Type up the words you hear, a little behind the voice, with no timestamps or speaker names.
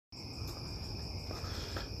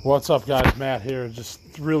What's up, guys? Matt here. Just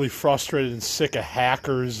really frustrated and sick of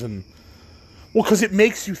hackers and... Well, because it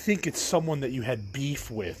makes you think it's someone that you had beef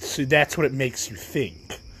with. So that's what it makes you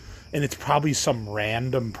think. And it's probably some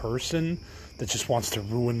random person that just wants to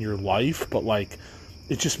ruin your life. But, like,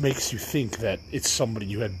 it just makes you think that it's somebody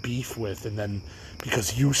you had beef with. And then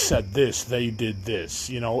because you said this, they did this.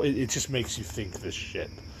 You know, it just makes you think this shit.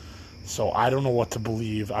 So I don't know what to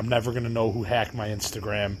believe. I'm never going to know who hacked my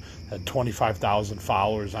Instagram. Had 25,000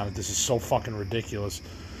 followers on it. This is so fucking ridiculous.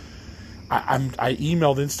 I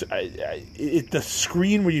emailed the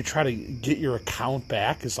screen where you try to get your account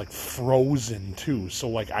back is like frozen too. So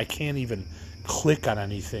like I can't even click on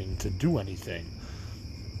anything to do anything.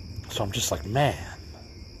 So I'm just like, man.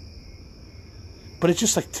 But it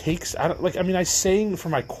just like takes... I sang for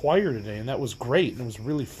my choir today and that was great and it was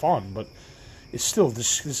really fun, but it's still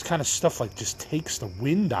this kind of stuff like just takes the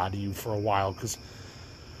wind out of you for a while because,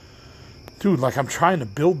 dude, like I'm trying to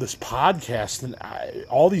build this podcast and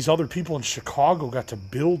all these other people in Chicago got to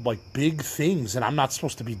build like big things and I'm not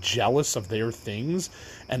supposed to be jealous of their things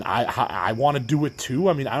and I want to do it too.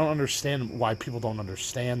 I mean, I don't understand why people don't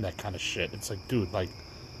understand that kind of shit. It's like, dude, like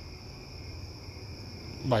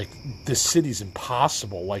this city's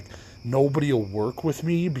impossible. Like nobody will work with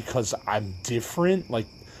me because I'm different. Like,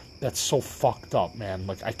 that's so fucked up, man.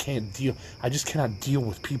 Like, I just cannot deal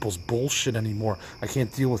with people's bullshit anymore. I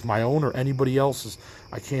can't deal with my own or anybody else's.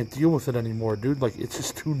 I can't deal with it anymore, dude. Like, it's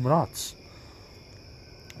just too nuts.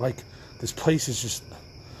 Like, this place is just...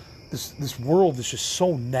 This world is just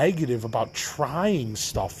so negative about trying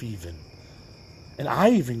stuff, even. And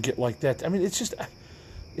I even get like that. I mean, it's just...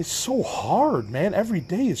 It's so hard, man. Every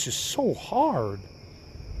day it's just so hard.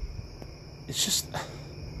 It's just...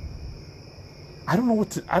 I don't know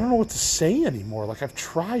what to say anymore. Like, I've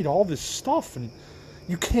tried all this stuff, and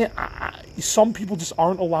you can't... some people just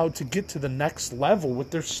aren't allowed to get to the next level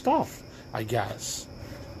with their stuff, I guess.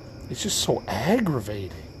 It's just so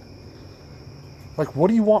aggravating. Like, what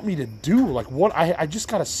do you want me to do? Like, what... I just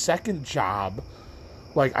got a second job.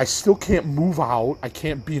 Like, I still can't move out. I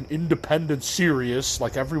can't be an independent serious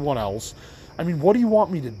like everyone else. I mean, what do you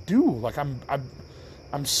want me to do? Like,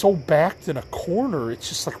 I'm so backed in a corner. It's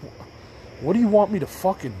just like... What do you want me to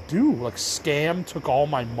fucking do? Like, scam took all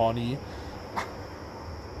my money.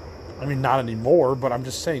 I mean, not anymore, but I'm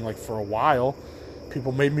just saying, like, for a while,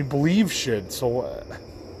 people made me believe shit, so...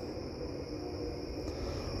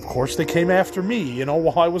 of course, they came after me, you know,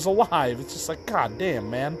 while I was alive. It's just like, god damn,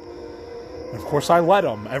 man. And of course, I let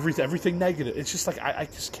them. Everything negative. It's just like, I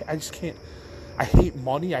just can't... I hate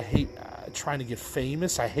money. I hate trying to get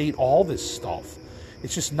famous. I hate all this stuff.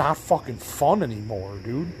 It's just not fucking fun anymore,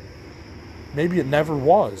 dude. Maybe it never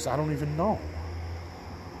was. I don't even know.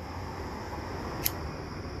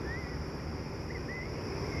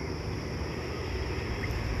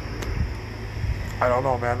 I don't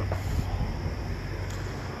know, man.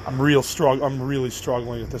 I'm really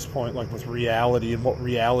struggling at this point, like with reality and what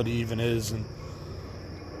reality even is. And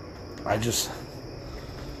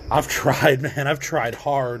I've tried, man. I've tried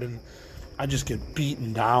hard, and I just get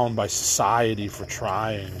beaten down by society for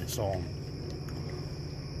trying. So...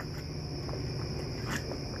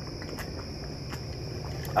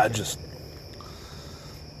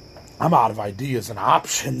 I'm out of ideas and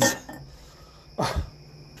options.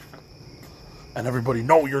 And everybody,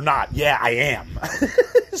 no, you're not. Yeah, I am.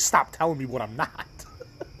 Stop telling me what I'm not.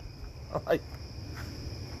 Like,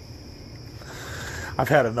 I've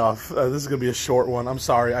had enough. This is going to be a short one. I'm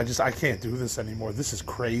sorry. I can't do this anymore. This is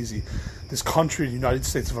crazy. This country, the United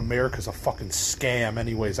States of America, is a fucking scam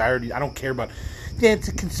anyways. I don't care about... That's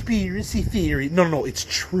a conspiracy theory. No, it's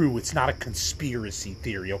true. It's not a conspiracy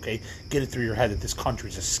theory, okay? Get it through your head that this country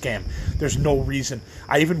is a scam. There's no reason.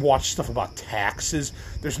 I even watched stuff about taxes.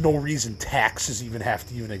 There's no reason taxes even have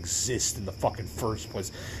to even exist in the fucking first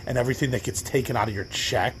place. And everything that gets taken out of your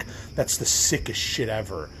check, that's the sickest shit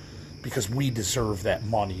ever. Because we deserve that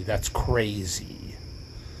money. That's crazy.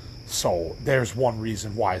 So, there's one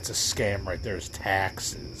reason why it's a scam right there is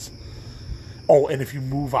taxes. Oh, and if you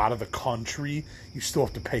move out of the country, you still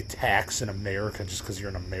have to pay tax in America just because you're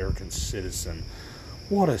an American citizen.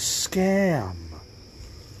 What a scam.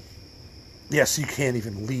 Yes, you can't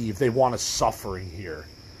even leave. They want us suffering here.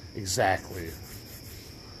 Exactly.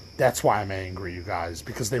 That's why I'm angry, you guys,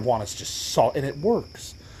 because they want us just and it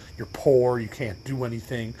works. You're poor, you can't do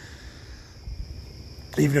anything.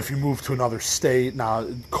 Even if you move to another state, now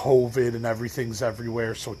COVID and everything's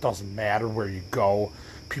everywhere, so it doesn't matter where you go.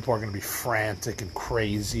 People are going to be frantic and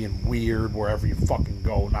crazy and weird wherever you fucking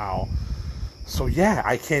go now. So yeah,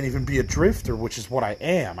 I can't even be a drifter, which is what I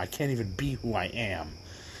am. I can't even be who I am.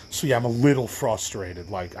 So yeah, I'm a little frustrated.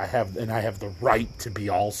 Like I have the right to be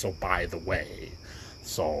also, by the way.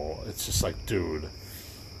 So it's just like, dude,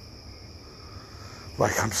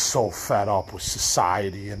 like I'm so fed up with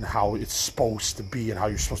society and how it's supposed to be and how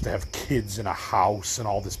you're supposed to have kids in a house and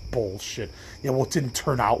all this bullshit. Yeah, well, it didn't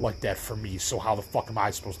turn out like that for me, so how the fuck am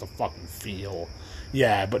I supposed to fucking feel?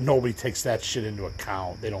 Yeah, but nobody takes that shit into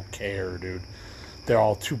account. They don't care, dude. They're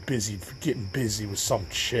all too busy getting busy with some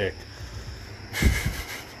chick.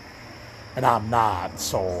 And I'm not,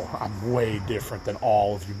 so I'm way different than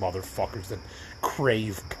all of you motherfuckers that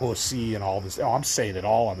crave pussy and all this. Oh, I'm saying it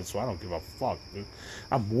all on this, so I don't give a fuck, dude.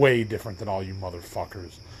 I'm way different than all you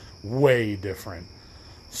motherfuckers. Way different.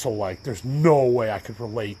 So, like, there's no way I could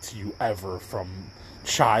relate to you ever from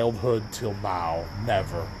childhood till now.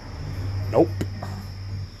 Never. Nope.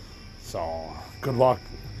 So, good luck.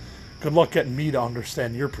 Good luck getting me to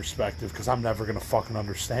understand your perspective, because I'm never going to fucking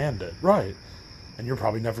understand it. Right. And you're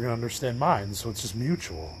probably never going to understand mine, so it's just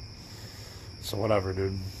mutual. So whatever,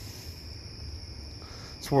 dude.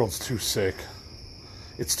 This world's too sick.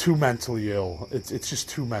 It's too mentally ill. It's just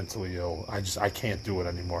too mentally ill. I can't do it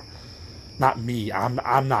anymore. Not me.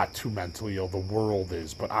 I'm not too mentally ill. The world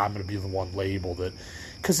is, but I'm going to be the one labeled it.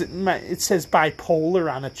 Because it says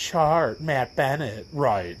bipolar on a chart. Matt Bennett.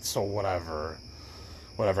 Right, so whatever.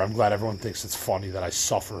 Whatever. I'm glad everyone thinks it's funny that I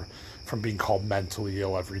suffer from being called mentally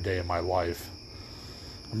ill every day of my life.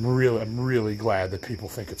 I'm really glad that people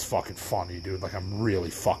think it's fucking funny, dude. Like, I'm really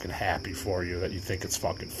fucking happy for you that you think it's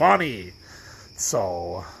fucking funny.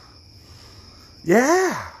 So,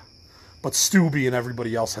 yeah. But Stubby and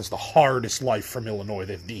everybody else has the hardest life from Illinois.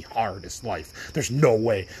 They have the hardest life. There's no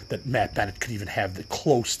way that Matt Bennett could even have the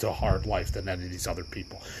close to a hard life than any of these other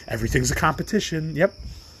people. Everything's a competition. Yep.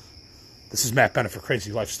 This is Matt Bennett for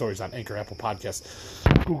Crazy Life Stories on Anchor, Apple Podcasts,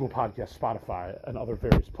 Google Podcasts, Spotify, and other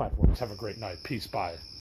various platforms. Have a great night. Peace. Bye.